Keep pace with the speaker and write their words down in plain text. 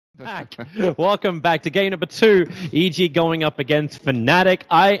back. Welcome back to game number 2. EG going up against Fnatic.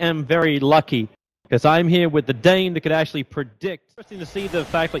 I am very lucky because I'm here with the Dane that could actually predict. Interesting to see the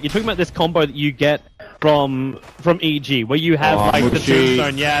fact that you're talking about this combo that you get from EG, where you have like Mushi. the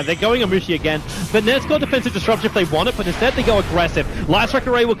tombstone. Yeah, they're going on Mushi again, but Net's got defensive disruption if they want it, but instead they go aggressive. Last Wreck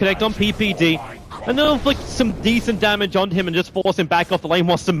Array will connect on PPD, and they'll inflict some decent damage onto him and just force him back off the lane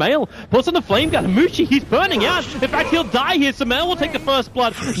while SumaiL puts on the flame gun. Mushi, he's burning out. In fact, he'll die here. SumaiL will take the first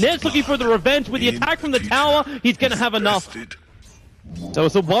blood. Net's looking for the revenge. With the attack from the tower, he's going to have enough. So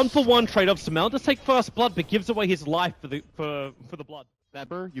it's a 1-for-1 trade-off. SumaiL does take first blood, but gives away his life for the blood.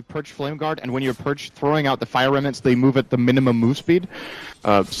 You purge Flame Guard, and when you're purged, throwing out the fire remnants, they move at the minimum move speed.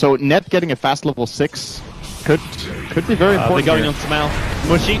 So Net getting a fast level 6 could be very important. They're going on SumaiL.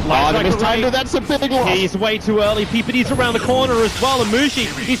 Mushi, that's a big loss. He's way too early. PPD's around the corner as well, and Mushi,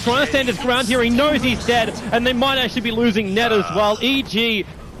 he's trying to stand his ground here. He knows he's dead, and they might actually be losing Net as well. EG,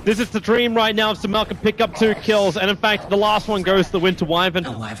 this is the dream right now if SumaiL can pick up 2 kills, and in fact, the last one goes to the Winter Wyvern.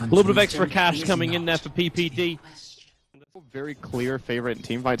 A little bit of extra cash coming in there for PPD. Very clear favorite in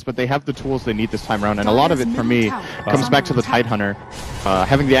team fights, but they have the tools they need this time around, and a lot of it for me comes back to the Tidehunter.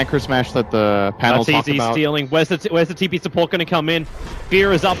 Having the anchor smash that the panel talked about. Stealing. Where's the TP support going to come in?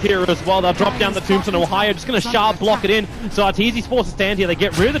 Fear is up here as well. They'll drop down the tombstone. Ohaiyo just going to sharp block it in. So Arteezy's forced to stand here. They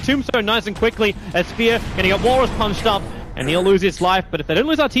get rid of the tombstone nice and quickly as Fear going to get Walrus punched up. And he'll lose his life, but if they don't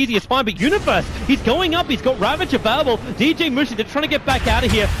lose Arteezy, it's fine. But Universe, he's going up, he's got Ravage available. DJ Mushi, they're trying to get back out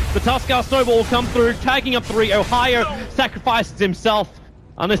of here. The Tuskar Snowball will come through, tagging up 3. Ohaiyo sacrifices himself,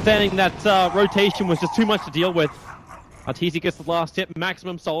 understanding that rotation was just too much to deal with. Arteezy gets the last hit,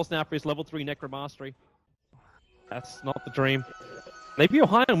 maximum souls now for his level 3 Necromastery. That's not the dream. Maybe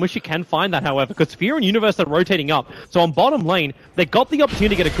Ohaiyo and Mushi can find that, however, because Fear and Universe are rotating up. So on bottom lane, they got the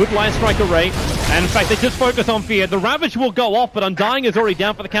opportunity to get a good line strike array. And in fact, they just focus on Fear. The Ravage will go off, but Undying is already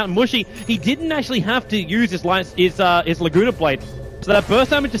down for the count. And Mushi, he didn't actually have to use his Laguna Blade. So that burst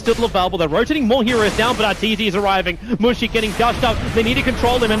damage is still available. They're rotating more heroes down, but Arteezy is arriving. Mushi getting gushed up. They need to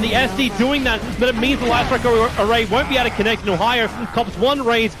control him, and the SD doing that. But it means the last strike array won't be able to connect. And Ohaiyo cops 1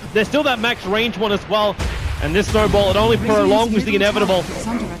 raise. There's still that max range one as well. And this snowball, it only prolongs the inevitable.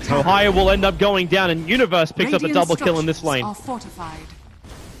 Ohaiyo will end up going down, and Universe picks up a double kill in this lane.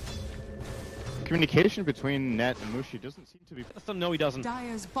 Communication between Net and Mushi doesn't seem to be... No, he doesn't.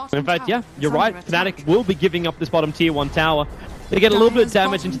 In fact, yeah, you're right. Fnatic will be giving up this bottom tier 1 tower. They get a little bit of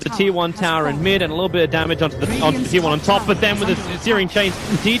damage into the tier 1 tower in mid, and a little bit of damage onto the tier 1 on top. But then with the Searing Chains,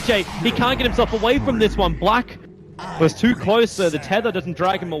 DJ, he can't get himself away from this one. Black was too close, so the tether doesn't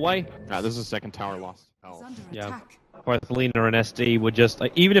drag him away. This is a second tower loss. Yeah, both Lena and SD would just,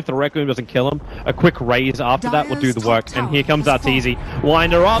 even if the Requiem doesn't kill him, a quick raise after that will do the work. And here comes Arteezy.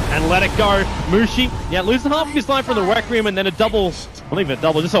 Wind her up and let it go. Mushi, yeah, losing half of his life from the Requiem and then a double, not even a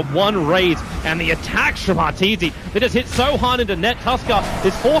double, just a 1 raise. And the attacks from Arteezy, they just hit so hard into Net. Tuskar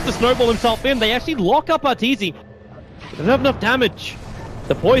is forced to snowball himself in. They actually lock up Arteezy. They don't have enough damage.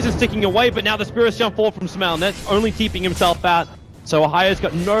 The poison's sticking away, but now the Spirits jump forward from SumaiL. Net's only keeping himself out. So Ohaiyo's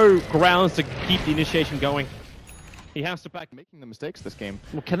got no grounds to keep the initiation going. He has to back making the mistakes this game.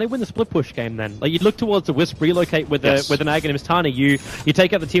 Well, can they win the split push game then? Like, you look towards the Wisp, relocate with an Aghanim's Tani, you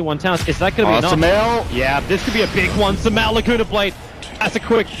take out the tier 1 towns. Is that going to be enough? SumaiL. Yeah, this could be a big one. SumaiL Laguna Blade. That's a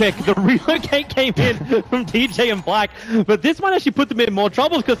quick pick. The relocate came in from DJ and Black, but this might actually put them in more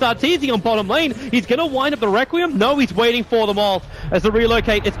trouble because Arteezy on bottom lane, he's going to wind up the Requiem. No, he's waiting for them all as the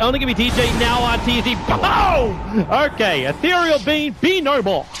relocate. It's only going to be DJ now. Arteezy. Boom! Okay, Ethereal Being, be no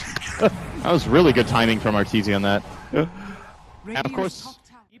more. That was really good timing from Arteezy on that. And of course,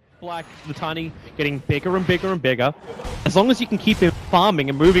 Black, the Tiny, getting bigger and bigger and bigger. As long as you can keep him farming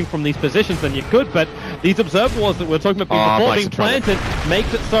and moving from these positions, then you're good. But these observer walls that we're talking about before being planted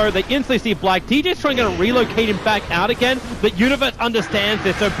makes it so they instantly see Black. TJ's trying to relocate him back out again, but Universe understands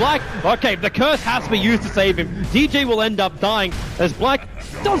this. So Black, okay, the curse has to be used to save him. DJ will end up dying as Black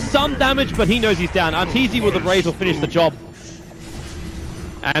does some damage, but he knows he's down. Arteezy with the raise will finish the job.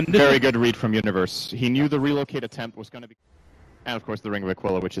 And very good read from Universe. He knew the relocate attempt was going to be... And of course the Ring of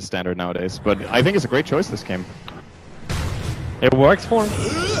Aquila, which is standard nowadays. But I think it's a great choice this game. It works for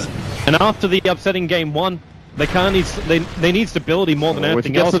him. And after the upsetting game 1, they need stability more than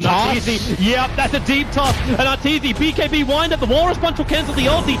anything else. And Arteezy, yep, that's a deep toss. And Arteezy, BKB wind up. The Walrus Punch will cancel the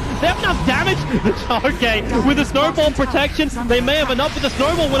ulti. They have enough damage. Okay, with the snowball protection, they may have enough. But the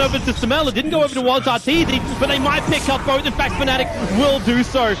snowball went over to SumaiL. It didn't go over towards Arteezy, but they might pick up both. In fact, Fnatic will do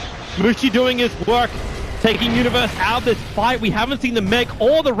so. Mushi doing his work, taking Universe out of this fight. We haven't seen the Meg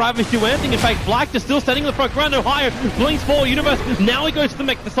or the Ravage do anything. In fact, Black is still standing in the front ground. Ohaiyo blinks for Universe. Now he goes to the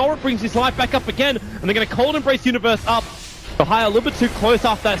Meg. The Sora brings his life back up again, and they're going to cold embrace Universe up. Ohaiyo a little bit too close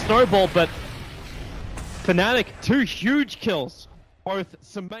off that snowball, but Fnatic, 2 huge kills. Both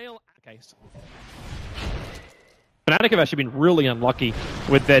SumaiL and Case. Fnatic have actually been really unlucky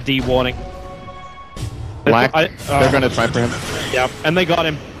with their D warning. Black, they're going to try for him. Yeah, and they got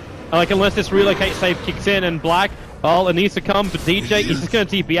him. Like, unless this relocate save kicks in and Black, oh, it needs to come, but DJ, he's just going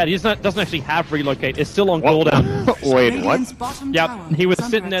to TP out. He doesn't actually have relocate. It's still on cooldown. Wait, what? Yep, he was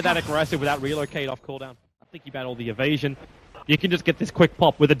sitting there that aggressive without relocate off cooldown. I'm thinking about all the evasion. You can just get this quick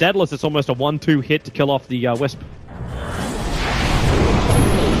pop. With the Deadless, it's almost a 1-2 hit to kill off the Wisp.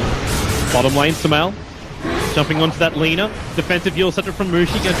 Bottom lane, SumaiL. Jumping onto that Lina. Defensive heal separate from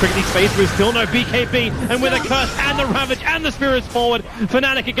Mushi. Gonna trigger these space moves. Still no BKB. And with a curse and the Ravage and the Spirits forward,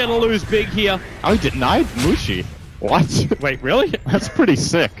 Fnatic are gonna lose big here. Oh, he denied Mushi. What? Wait, really? That's pretty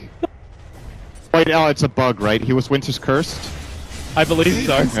sick. Wait, oh, it's a bug, right? He was Winter's Cursed? I believe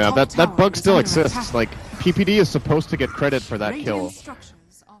so. Yeah, that bug still exists. Like, PPD is supposed to get credit for that kill.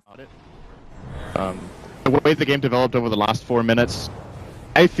 The way the game developed over the last 4 minutes,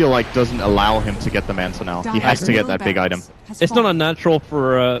 I feel like doesn't allow him to get the Manta now. He has to get that big item. It's not unnatural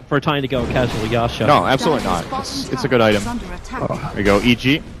for a Tiny to go casually, Yasha. No, absolutely not. It's a good item. Here we go,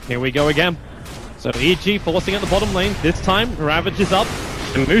 EG. Here we go again. So EG forcing at the bottom lane. This time, Ravage is up.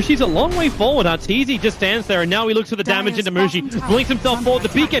 And Mushi's a long way forward. Arteezy just stands there, and now he looks for the damage into Mushi. Blinks himself forward. The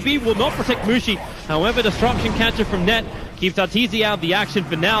BKB will not protect Mushi. However, Disruption Catcher from Net keeps Arteezy out of the action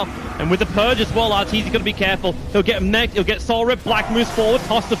for now. And with the Purge as well, Arteezy's got to be careful. He'll get him necked, he'll get Soul Rip, Black moves forward,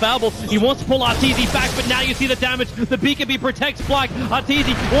 toss the Babel. He wants to pull Arteezy back, but now you see the damage. The BKB protects Black.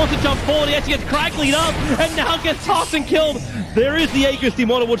 Arteezy wants to jump forward, he actually gets Crackled up, and now gets tossed and killed. There is the Aegis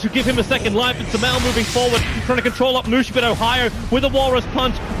model, which will give him a second life, and SumaiL moving forward, trying to control up Mushi, but Ohaiyo with a Walrus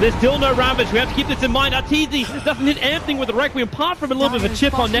Punch. There's still no Ravage, we have to keep this in mind. Arteezy doesn't hit anything with the Requiem, apart from a little bit of a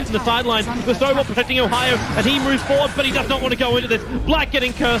chip on Net in the sideline. The Snowball protecting Ohaiyo, and he moves forward, but he does not want to go into this. Black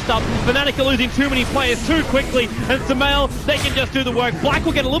getting cursed up. Fnatic are losing too many players too quickly, and SumaiL, they can just do the work. Black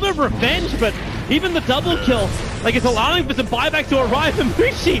will get a little bit of revenge, but even the double kill, like, it's allowing for some buybacks to arrive. And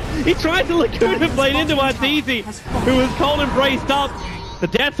Mushi, he tried to Laguna Blade into Arteezy, who was cold and braced up. The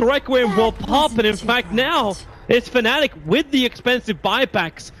Death Requiem will pop, and in fact now, it's Fnatic with the expensive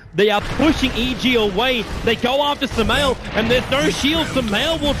buybacks. They are pushing EG away. They go after SumaiL, and there's no shield.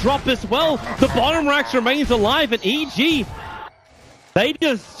 SumaiL will drop as well. The bottom racks remains alive, and EG, they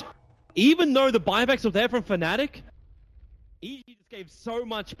just, even though the buybacks were there from Fnatic, EG just gave so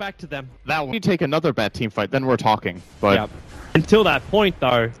much back to them. That when you take another bad team fight, then we're talking. But yeah. Until that point,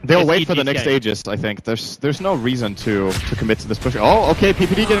 though, they'll wait for the next Aegis. I think there's no reason to commit to this push. Oh, okay,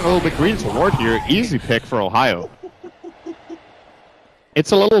 PPD getting a little bit green to ward here. Easy pick for Ohaiyo.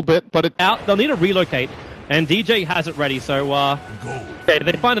 It's a little bit, but it out. They'll need to relocate, and DJ has it ready. So okay,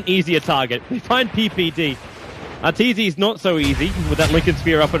 they find an easier target. They find PPD. Arteezy is not so easy with that Lincoln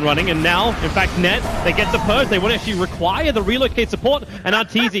Sphere up and running, and now, in fact, Net, they get the Purge. They won't actually require the relocate support, and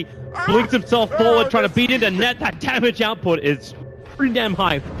Arteezy blinks himself forward, trying to beat into Net. That damage output is pretty damn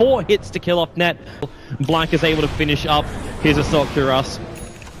high. 4 hits to kill off Net. Blank is able to finish up his Assault Cuirass.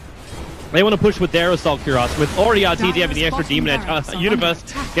 They want to push with their Assault Cuirass, with already Arteezy having the extra Demon Edge. Universe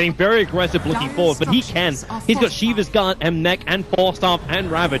getting very aggressive looking forward, but he can. He's got Shiva's Guard and Neck and Force Staff and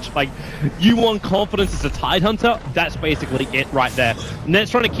Ravage. Like, you want confidence as a Tide Hunter? That's basically it right there.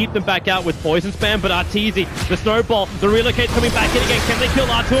 Net's trying to keep them back out with Poison Spam, but Arteezy, the Snowball, the Relocate coming back in again. Can they kill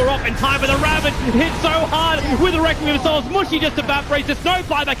Artour off in time? But the Ravage hits so hard with the Requiem of Souls. Mushi just evaporates. There's no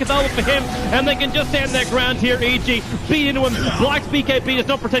buyback available for him, and they can just stand their ground here. EG beat into him. Black's BKB does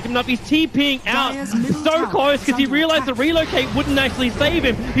not protect him enough. He's TPing out so close because he realized the relocate wouldn't actually save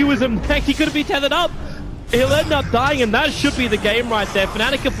him. He was next. He could have been tethered up. He'll end up dying, and that should be the game right there.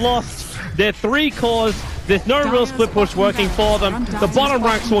 Fnatic have lost their 3 cores. There's no real split push working for them. The bottom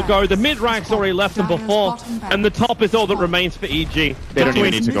ranks will go. The mid ranks already left them before, and the top is all that remains for EG. They don't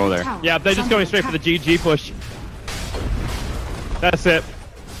even need to go there. Yeah, they're just going straight for the GG push. That's it.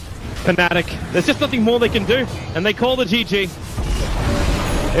 Fnatic. There's just nothing more they can do, and they call the GG.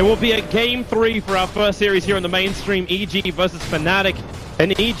 It will be a game 3 for our first series here in the mainstream, EG versus Fnatic.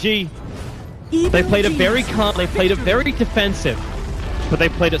 And EG, they played it very calm, they played it very defensive, but they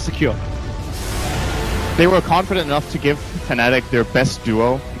played it secure. They were confident enough to give Fnatic their best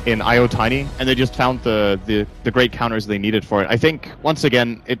duo in IO Tiny, and they just found the great counters they needed for it. I think, once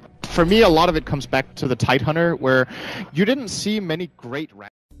again, for me, a lot of it comes back to the Tidehunter, where you didn't see many great